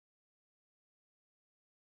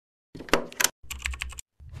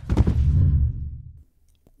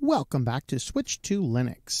Welcome back to Switch to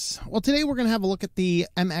Linux. Well, today we're going to have a look at the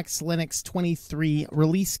MXLinux 23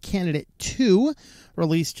 Release Candidate 2,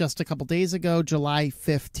 released just a couple days ago, July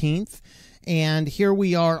 15th. And here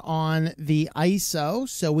we are on the ISO,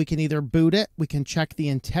 so we can either boot it, we can check the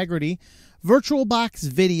integrity. VirtualBox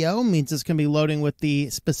video means it's going to be loading with the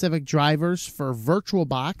specific drivers for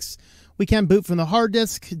VirtualBox. We can boot from the hard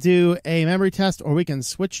disk, do a memory test, or we can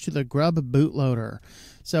switch to the Grub bootloader.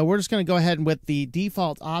 So we're just going to go ahead with the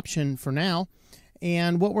default option for now.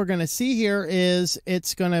 And what we're going to see here is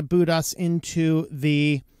it's going to boot us into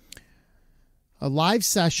a live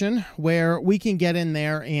session where we can get in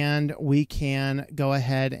there and we can go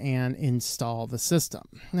ahead and install the system.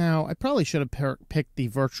 Now, I probably should have picked the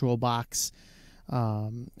VirtualBox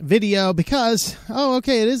video because, it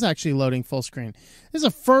is actually loading full screen. This is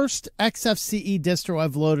the first XFCE distro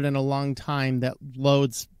I've loaded in a long time that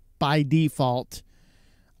loads by default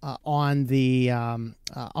on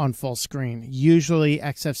full screen. Usually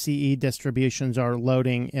XFCE distributions are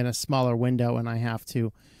loading in a smaller window and I have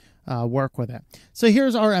to work with it. So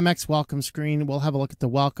here's our MX welcome screen. We'll have a look at the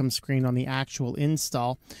welcome screen on the actual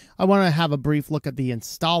install. I want to have a brief look at the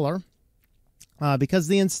installer because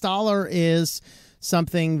the installer is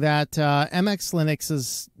something that MXLinux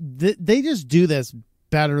is, they just do this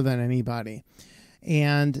better than anybody.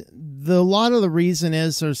 And a lot of the reason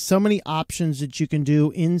is there's so many options that you can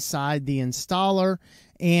do inside the installer,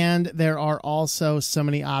 and there are also so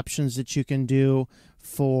many options that you can do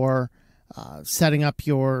for setting up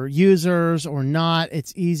your users or not.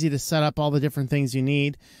 It's easy to set up all the different things you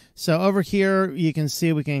need. So over here, you can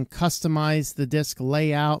see we can customize the disk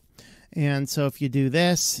layout. And so if you do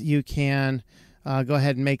this, you can go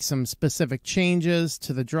ahead and make some specific changes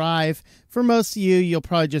to the drive. For most of you, you'll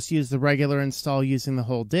probably just use the regular install using the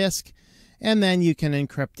whole disk, and then you can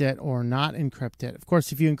encrypt it or not encrypt it. Of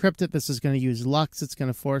course, if you encrypt it, this is going to use Lux. It's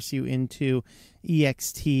going to force you into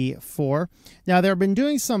ext4. Now, they've been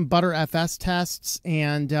doing some ButterFS tests,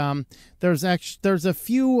 and there's a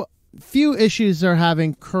few issues they're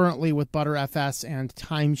having currently with ButterFS and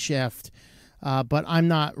TimeShift. But I'm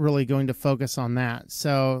not really going to focus on that.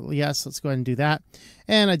 So yes, let's go ahead and do that.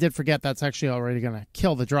 And I did forget that's actually already going to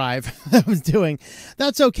kill the drive I was doing.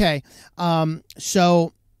 That's okay.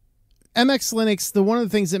 So MXLinux, one of the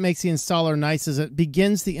things that makes the installer nice is it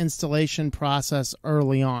begins the installation process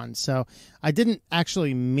early on. So I didn't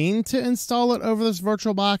actually mean to install it over this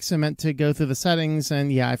VirtualBox. I meant to go through the settings,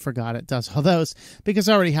 and yeah, I forgot it does all those because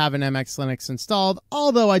I already have an MXLinux installed,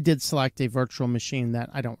 although I did select a virtual machine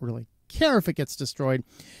that I don't really care if it gets destroyed.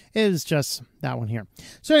 It is just that one here.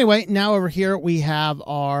 So anyway, now over here we have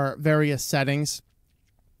our various settings.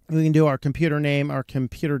 We can do our computer name, our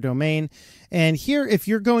computer domain. And here, if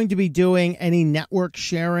you're going to be doing any network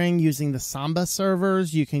sharing using the Samba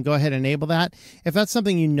servers, you can go ahead and enable that. If that's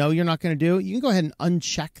something you know you're not going to do, you can go ahead and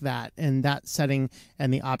uncheck that, and that setting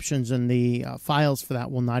and the options and the files for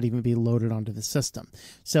that will not even be loaded onto the system.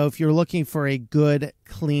 So if you're looking for a good,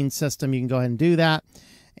 clean system, you can go ahead and do that.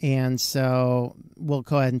 And so we'll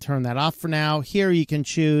go ahead and turn that off for now. Here you can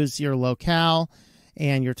choose your locale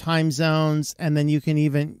and your time zones, and then you can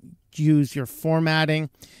even use your formatting.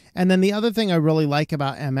 And then the other thing I really like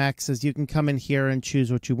about MX is you can come in here and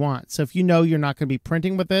choose what you want. So if you know you're not going to be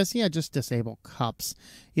printing with this, yeah, just disable cups.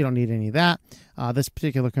 You don't need any of that. This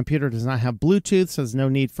particular computer does not have Bluetooth, so there's no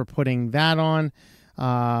need for putting that on.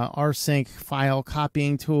 rsync file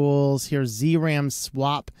copying tools. Here's ZRAM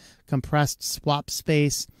swap, compressed swap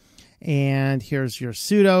space. And here's your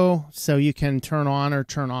sudo. So you can turn on or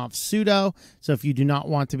turn off sudo. So if you do not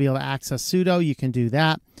want to be able to access sudo, you can do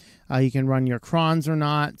that. You can run your crons or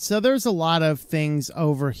not. So there's a lot of things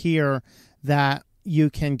over here that you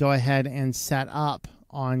can go ahead and set up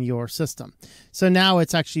on your system. So now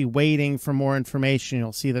it's actually waiting for more information.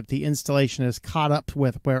 You'll see that the installation is caught up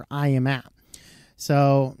with where I am at.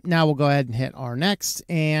 So now we'll go ahead and hit our next,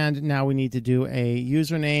 and now we need to do a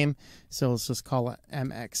username. So let's just call it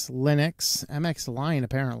MXLinux, MXLine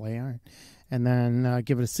apparently. All right. And then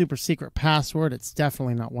give it a super secret password. It's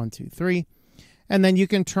definitely not 123. And then you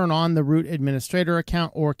can turn on the root administrator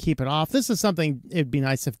account or keep it off. This is something it'd be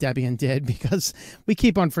nice if Debian did, because we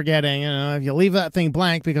keep on forgetting. If you leave that thing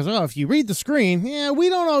blank, because if you read the screen, yeah, we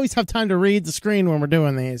don't always have time to read the screen when we're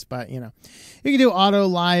doing these. But you can do auto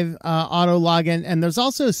login, and there's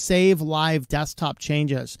also save live desktop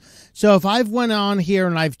changes. So if I've went on here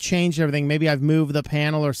and I've changed everything, maybe I've moved the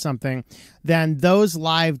panel or something, then those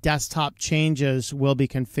live desktop changes will be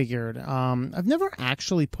configured. I've never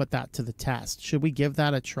actually put that to the test. Should we give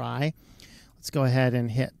that a try? Let's go ahead and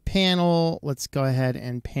hit panel. Let's go ahead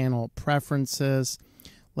and panel preferences.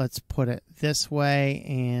 Let's put it this way,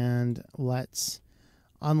 and let's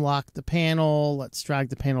unlock the panel. Let's drag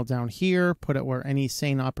the panel down here, put it where any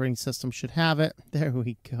sane operating system should have it. There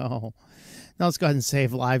we go. Now let's go ahead and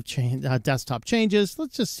save live desktop changes.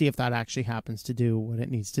 Let's just see if that actually happens to do what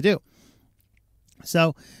it needs to do.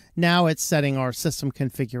 So now it's setting our system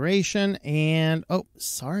configuration and, oh,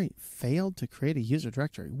 sorry, failed to create a user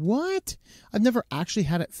directory. What? I've never actually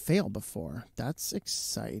had it fail before. That's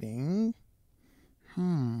exciting.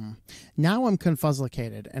 Now I'm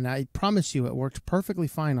confuzzlicated, and I promise you it worked perfectly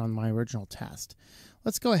fine on my original test.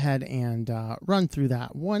 Let's go ahead and run through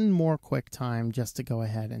that one more quick time just to go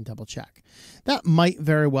ahead and double check. That might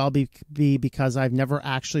very well be because I've never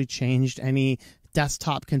actually changed any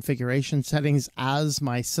desktop configuration settings as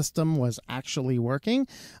my system was actually working,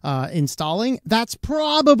 installing. That's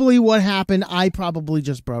probably what happened. I probably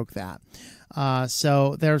just broke that.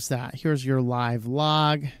 So there's that. Here's your live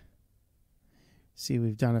log. See,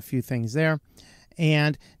 we've done a few things there.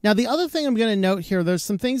 And now the other thing I'm going to note here, there's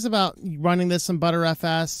some things about running this in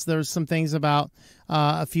ButterFS. There's some things about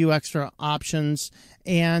a few extra options.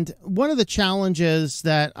 And one of the challenges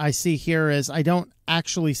that I see here is I don't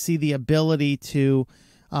actually see the ability to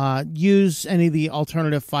use any of the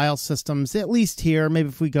alternative file systems, at least here. Maybe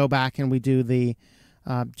if we go back and we do the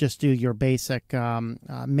just do your basic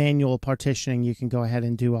manual partitioning, you can go ahead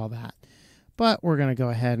and do all that. But we're going to go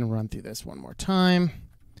ahead and run through this one more time.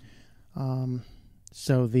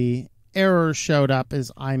 So the error showed up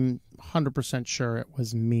as I'm 100% sure it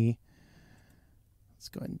was me. Let's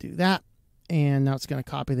go ahead and do that. And now it's going to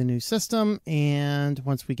copy the new system. And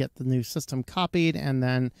once we get the new system copied, and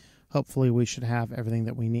then hopefully we should have everything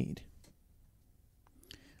that we need.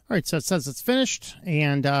 All right, so it says it's finished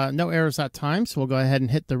and no errors that time. So we'll go ahead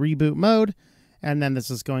and hit the reboot mode. And then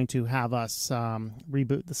this is going to have us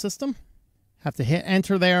reboot the system. Have to hit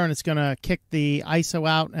enter there, and it's going to kick the ISO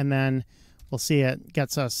out, and then we'll see it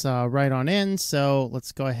gets us right on in. So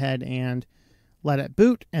let's go ahead and let it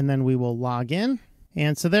boot, and then we will log in.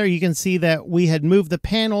 And so there you can see that we had moved the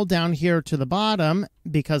panel down here to the bottom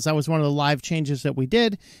because that was one of the live changes that we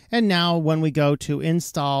did. And now when we go to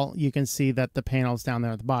install, you can see that the panel's down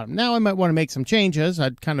there at the bottom. Now I might want to make some changes.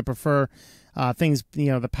 I'd kind of prefer things,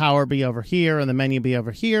 the power be over here and the menu be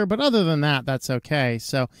over here. But other than that, that's okay.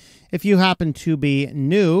 So if you happen to be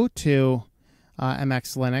new to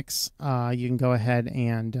MXLinux, you can go ahead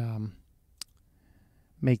and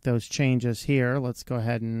make those changes here. Let's go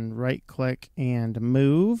ahead and right click and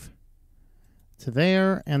move to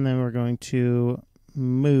there. And then we're going to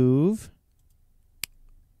move.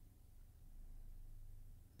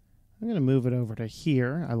 I'm going to move it over to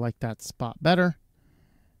here. I like that spot better.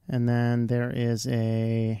 And then there is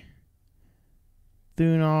a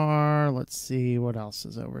Thunar. Let's see what else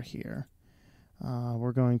is over here.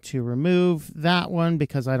 We're going to remove that one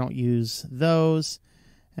because I don't use those.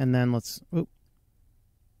 And then let's,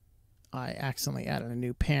 I accidentally added a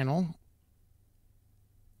new panel.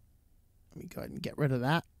 Let me go ahead and get rid of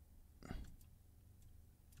that.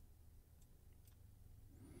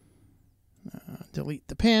 Delete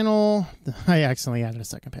the panel. I accidentally added a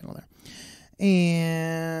second panel there.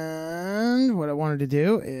 And what I wanted to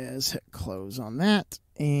do is hit close on that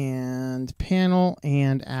and panel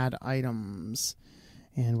and add items.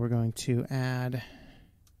 And we're going to add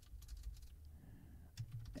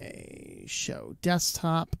a show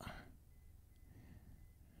desktop.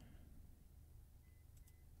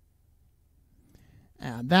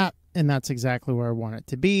 Add that, and that's exactly where I want it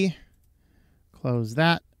to be. Close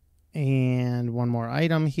that. And one more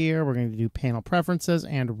item here. We're going to do panel preferences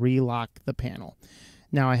and relock the panel.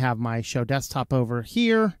 Now I have my show desktop over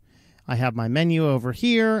here. I have my menu over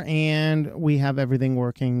here, and we have everything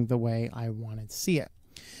working the way I wanted to see it.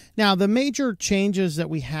 Now, the major changes that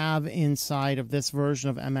we have inside of this version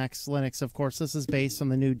of MXLinux, of course, this is based on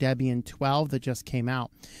the new Debian 12 that just came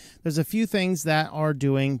out. There's a few things that are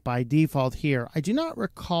doing by default here. I do not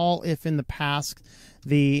recall if in the past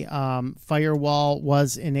the firewall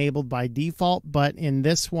was enabled by default, but in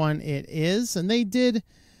this one it is, and they did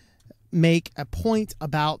make a point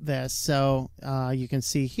about this. So you can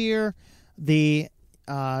see here the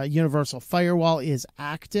universal firewall is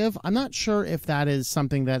active. I'm not sure if that is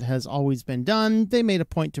something that has always been done. They made a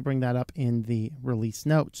point to bring that up in the release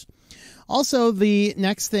notes. Also, the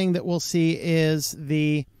next thing that we'll see is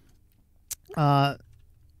the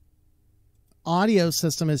audio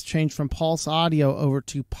system has changed from Pulse Audio over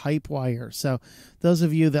to Pipewire. So those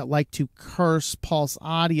of you that like to curse Pulse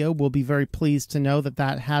Audio will be very pleased to know that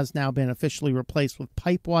that has now been officially replaced with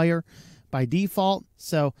Pipewire by default.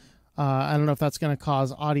 So I don't know if that's going to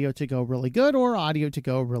cause audio to go really good or audio to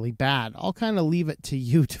go really bad. I'll kind of leave it to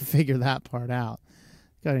you to figure that part out.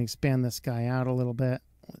 Go ahead and expand this guy out a little bit.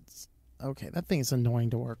 Let's Okay, that thing is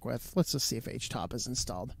annoying to work with. Let's just see if HTOP is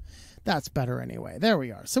installed. That's better anyway. There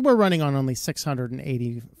we are. So we're running on only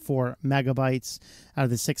 684 megabytes out of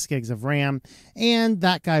the 6 gigs of RAM, and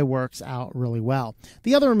that guy works out really well.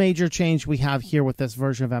 The other major change we have here with this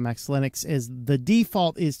version of MXLinux is the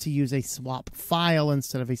default is to use a swap file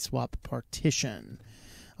instead of a swap partition.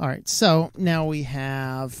 All right, so now we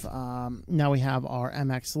have our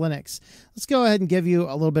MXLinux. Let's go ahead and give you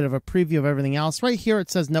a little bit of a preview of everything else. Right here it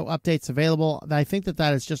says no updates available. I think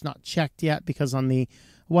that is just not checked yet, because on the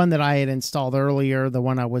one that I had installed earlier, the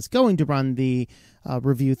one I was going to run the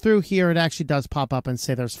review through here, it actually does pop up and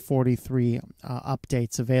say there's 43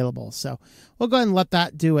 updates available. So we'll go ahead and let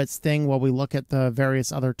that do its thing while we look at the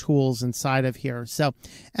various other tools inside of here. So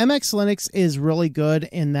MXLinux is really good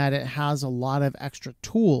in that it has a lot of extra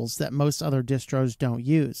tools that most other distros don't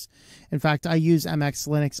use. In fact, I use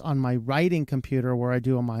MXLinux on my writing computer where I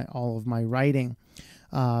do all of my writing.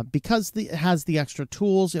 Because it has the extra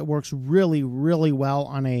tools, it works really, really well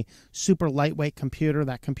on a super lightweight computer.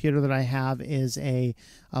 That computer that I have is a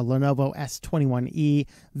Lenovo S21E,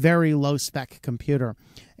 very low spec computer.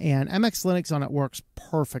 And MXLinux on it works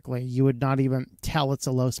perfectly. You would not even tell it's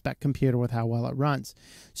a low spec computer with how well it runs.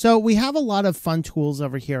 So we have a lot of fun tools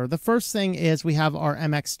over here. The first thing is we have our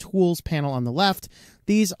MX Tools panel on the left.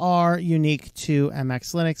 These are unique to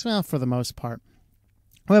MXLinux, well, for the most part.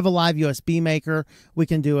 We have a live USB maker. We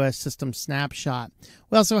can do a system snapshot.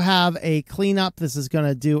 We also have a cleanup. This is going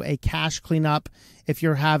to do a cache cleanup. If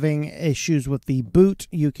you're having issues with the boot,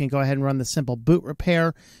 you can go ahead and run the simple boot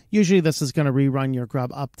repair. Usually this is going to rerun your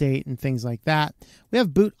grub update and things like that. We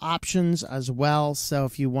have boot options as well. So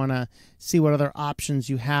if you want to see what other options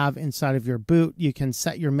you have inside of your boot, you can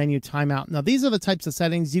set your menu timeout. Now, these are the types of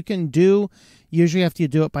settings you can do. Usually you have to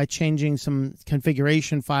do it by changing some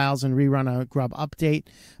configuration files and rerun a grub update.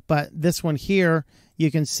 But this one here,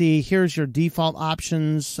 you can see here's your default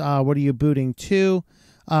options. What are you booting to?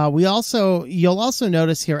 You'll also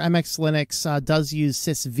notice here MXLinux does use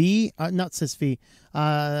sysv, not sysv,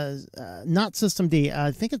 not systemd.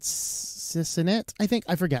 I think it's sysinit.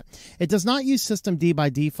 I forget. It does not use systemd by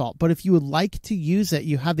default, but if you would like to use it,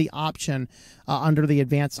 you have the option under the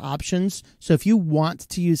advanced options. So if you want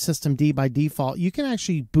to use systemd by default, you can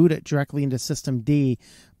actually boot it directly into systemd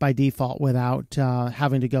by default without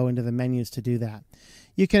having to go into the menus to do that.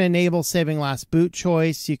 You can enable saving last boot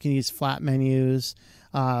choice. You can use flat menus.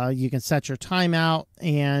 You can set your timeout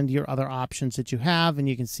and your other options that you have, and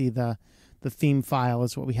you can see the theme file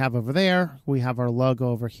is what we have over there. We have our logo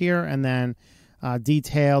over here, and then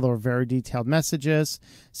detailed or very detailed messages.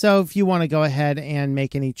 So if you want to go ahead and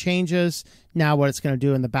make any changes, now what it's going to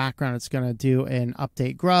do in the background, it's going to do an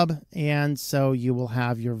update grub, and so you will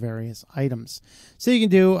have your various items. So you can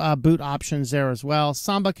do boot options there as well.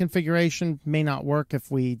 Samba configuration may not work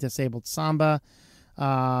if we disabled Samba.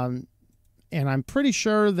 And I'm pretty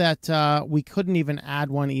sure that we couldn't even add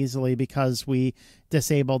one easily because we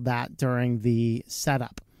disabled that during the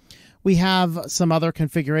setup. We have some other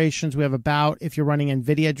configurations. We have about, if you're running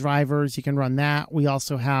NVIDIA drivers, you can run that. We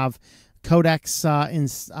also have codecs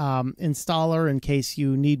installer in case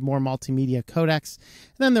you need more multimedia codecs.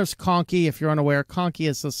 And then there's Conky. If you're unaware, Conky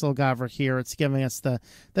is this little guy over here. It's giving us the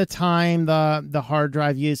time, the hard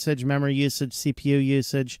drive usage, memory usage, CPU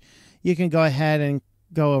usage. You can go ahead and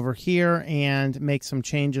go over here and make some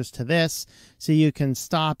changes to this. So you can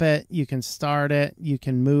stop it, you can start it, you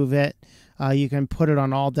can move it, you can put it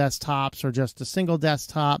on all desktops or just a single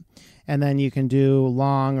desktop, and then you can do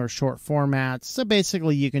long or short formats. So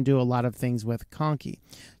basically you can do a lot of things with Conky.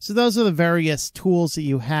 So those are the various tools that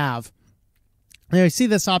you have. Now, you see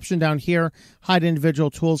this option down here, hide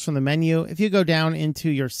individual tools from the menu. If you go down into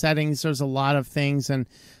your settings, there's a lot of things, and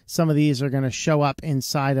some of these are going to show up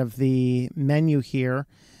inside of the menu here.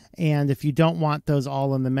 And if you don't want those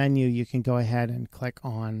all in the menu, you can go ahead and click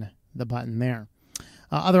on the button there.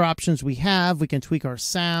 Other options we can tweak our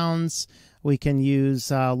sounds. We can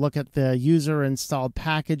use, look at the user installed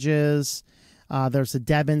packages. There's a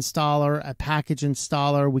deb installer, a package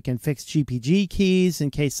installer. We can fix GPG keys in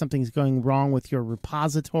case something's going wrong with your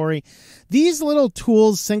repository. These little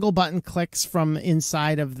tools, single button clicks from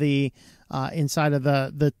inside of the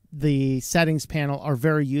settings panel are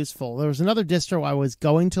very useful. There was another distro I was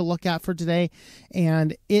going to look at for today,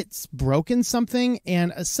 and it's broken something,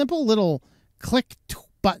 and a simple little click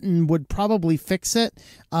button would probably fix it.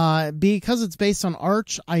 Because it's based on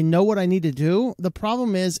Arch, I know what I need to do. The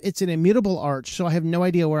problem is it's an immutable Arch, so I have no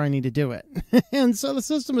idea where I need to do it. And so the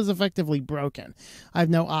system is effectively broken. I have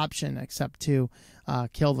no option except to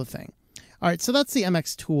kill the thing. All right, so that's the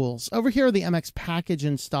MX tools. Over here, the MX package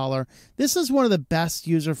installer. This is one of the best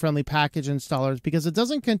user-friendly package installers because it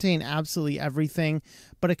doesn't contain absolutely everything,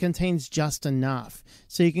 but it contains just enough.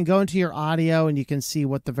 So you can go into your audio and you can see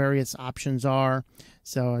what the various options are.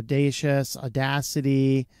 So Audacious,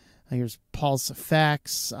 Audacity, here's Pulse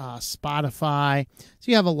Effects, Spotify. So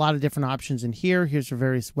you have a lot of different options in here. Here's your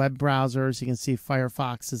various web browsers. You can see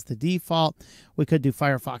Firefox is the default. We could do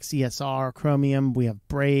Firefox ESR, Chromium. We have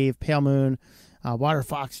Brave, Pale Moon,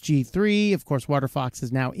 Waterfox G3. Of course, Waterfox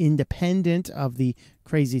is now independent of the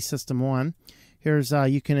crazy System 1. Here's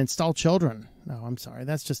you can install children. No, I'm sorry.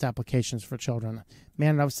 That's just applications for children.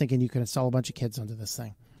 Man, I was thinking you could install a bunch of kids onto this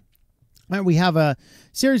thing. We have a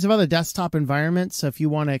series of other desktop environments, so if you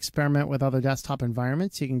want to experiment with other desktop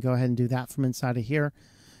environments, you can go ahead and do that from inside of here.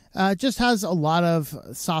 It just has a lot of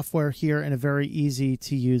software here in a very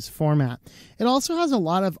easy-to-use format. It also has a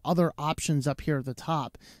lot of other options up here at the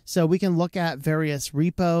top, so we can look at various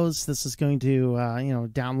repos. This is going to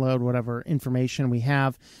download whatever information we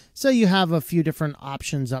have. So you have a few different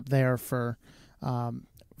options up there for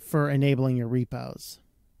enabling your repos.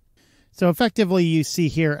 So effectively, you see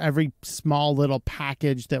here every small little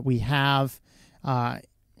package that we have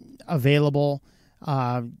available.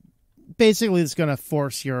 Basically, it's going to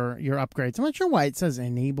force your upgrades. I'm not sure why it says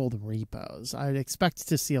enabled repos. I'd expect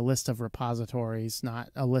to see a list of repositories, not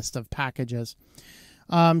a list of packages.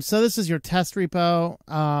 So this is your test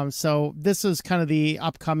repo. So this is kind of the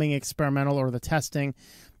upcoming experimental or the testing.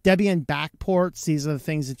 Debian backports, these are the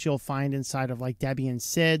things that you'll find inside of like Debian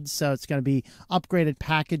SID. So it's going to be upgraded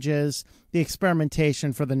packages, the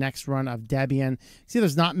experimentation for the next run of Debian. See,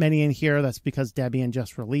 there's not many in here. That's because Debian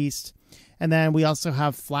just released. And then we also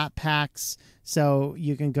have Flatpaks. So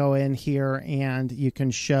you can go in here and you can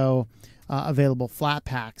show available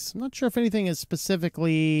Flatpaks. I'm not sure if anything is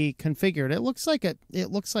specifically configured. It looks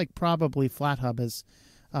like probably FlatHub is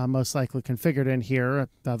most likely configured in here.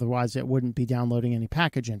 Otherwise, it wouldn't be downloading any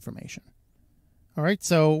package information. All right,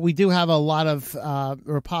 so we do have a lot of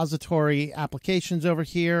repository applications over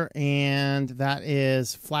here, and that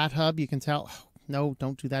is FlatHub. You can tell. Oh, no,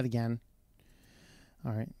 don't do that again.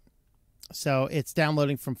 All right. So it's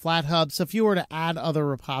downloading from FlatHub. So if you were to add other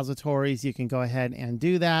repositories, you can go ahead and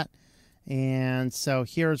do that. And so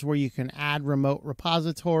here's where you can add remote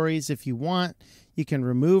repositories if you want. You can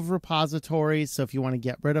remove repositories. So if you want to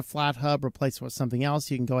get rid of FlatHub, replace it with something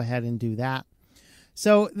else, you can go ahead and do that.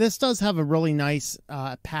 So this does have a really nice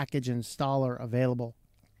package installer available.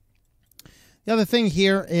 The other thing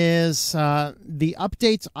here is the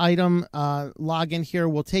updates item login here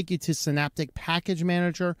will take you to Synaptic Package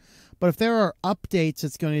Manager. But if there are updates,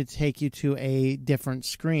 it's going to take you to a different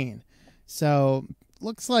screen. So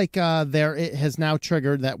looks like it has now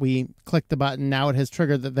triggered that we click the button. Now it has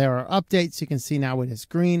triggered that there are updates. You can see now it is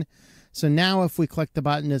green. So now if we click the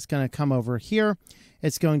button, it's going to come over here.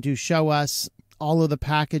 It's going to show us all of the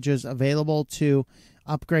packages available to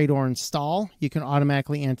upgrade or install. You can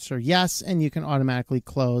automatically answer yes, and you can automatically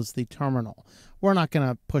close the terminal. We're not going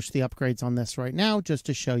to push the upgrades on this right now, just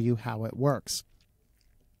to show you how it works.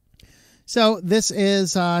 So this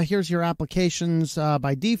is, here's your applications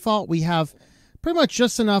by default. We have pretty much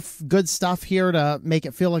just enough good stuff here to make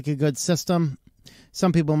it feel like a good system.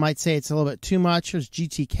 Some people might say it's a little bit too much. There's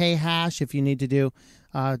GTK hash if you need to do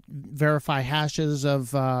verify hashes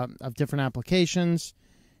of different applications.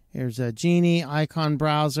 Here's a Genie, icon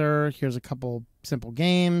browser. Here's a couple simple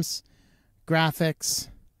games, graphics,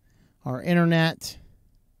 our internet,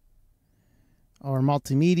 our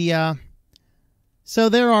multimedia. So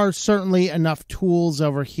there are certainly enough tools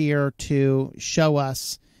over here to show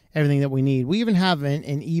us everything that we need. We even have an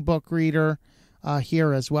ebook reader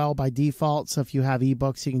here as well by default. So if you have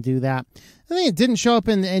ebooks, you can do that. I think it didn't show up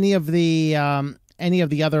in any of the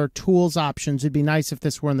other tools options. It'd be nice if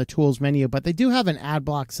this were in the tools menu, but they do have an ad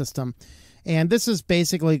block system. And this is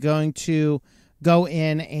basically going to go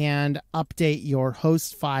in and update your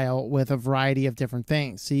host file with a variety of different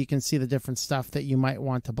things. So you can see the different stuff that you might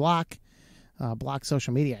want to block. Block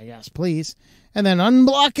social media, yes, please. And then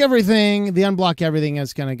unblock everything. The unblock everything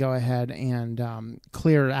is going to go ahead and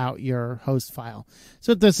clear out your host file.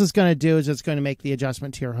 So what this is going to do is it's going to make the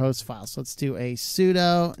adjustment to your host file. So let's do a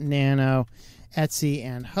sudo nano etc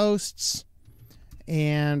and hosts.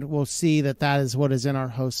 And we'll see that that is what is in our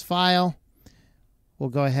host file. We'll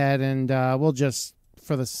go ahead and we'll just,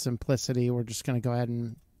 for the simplicity, we're just going to go ahead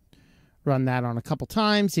and run that on a couple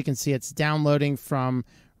times. You can see it's downloading from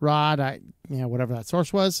ROD, whatever that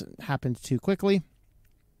source was. It happened too quickly.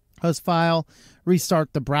 Host file,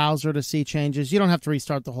 restart the browser to see changes. You don't have to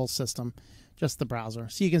restart the whole system, just the browser.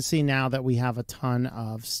 So you can see now that we have a ton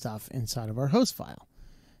of stuff inside of our host file.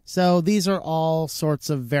 So these are all sorts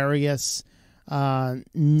of various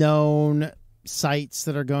known sites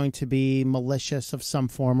that are going to be malicious of some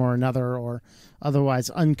form or another, or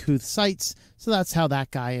otherwise uncouth sites. So that's how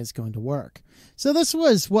that guy is going to work. So this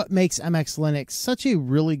was what makes MXLinux such a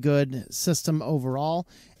really good system overall.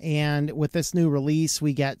 And with this new release,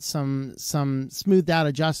 we get some smoothed out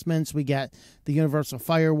adjustments. We get the universal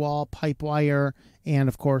firewall, Pipewire, and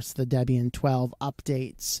of course the Debian 12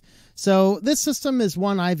 updates. So this system is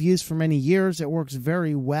one I've used for many years. It works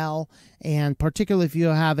very well, and particularly if you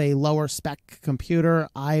have a lower spec computer,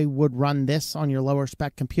 I would run this on your lower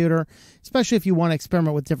spec computer, especially if you want to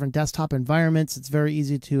experiment with different desktop environments. It's very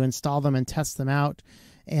easy to install them and test them out.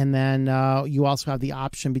 And then you also have the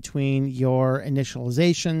option between your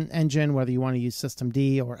initialization engine, whether you want to use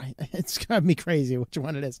systemd or it's driving me crazy which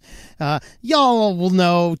one it is. Y'all will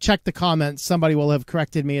know. Check the comments. Somebody will have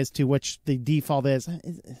corrected me as to which the default is. I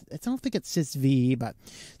don't think it's sysv, but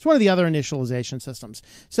it's one of the other initialization systems.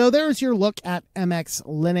 So there's your look at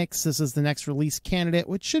MXLinux. This is the next release candidate,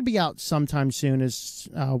 which should be out sometime soon as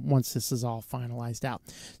once this is all finalized out.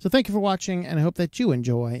 So thank you for watching, and I hope that you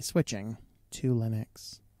enjoy switching to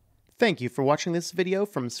Linux. Thank you for watching this video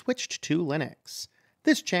from Switched to Linux.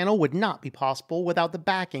 This channel would not be possible without the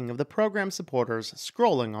backing of the program supporters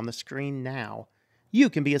scrolling on the screen now. You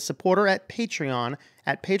can be a supporter at Patreon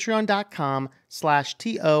at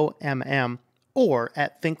patreon.com/TOMM or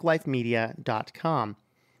at thinklifemedia.com.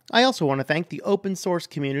 I also want to thank the open source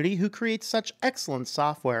community who creates such excellent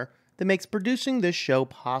software that makes producing this show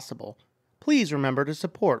possible. Please remember to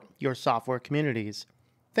support your software communities.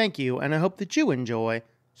 Thank you, and I hope that you enjoy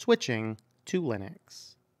switching to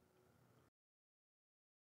Linux.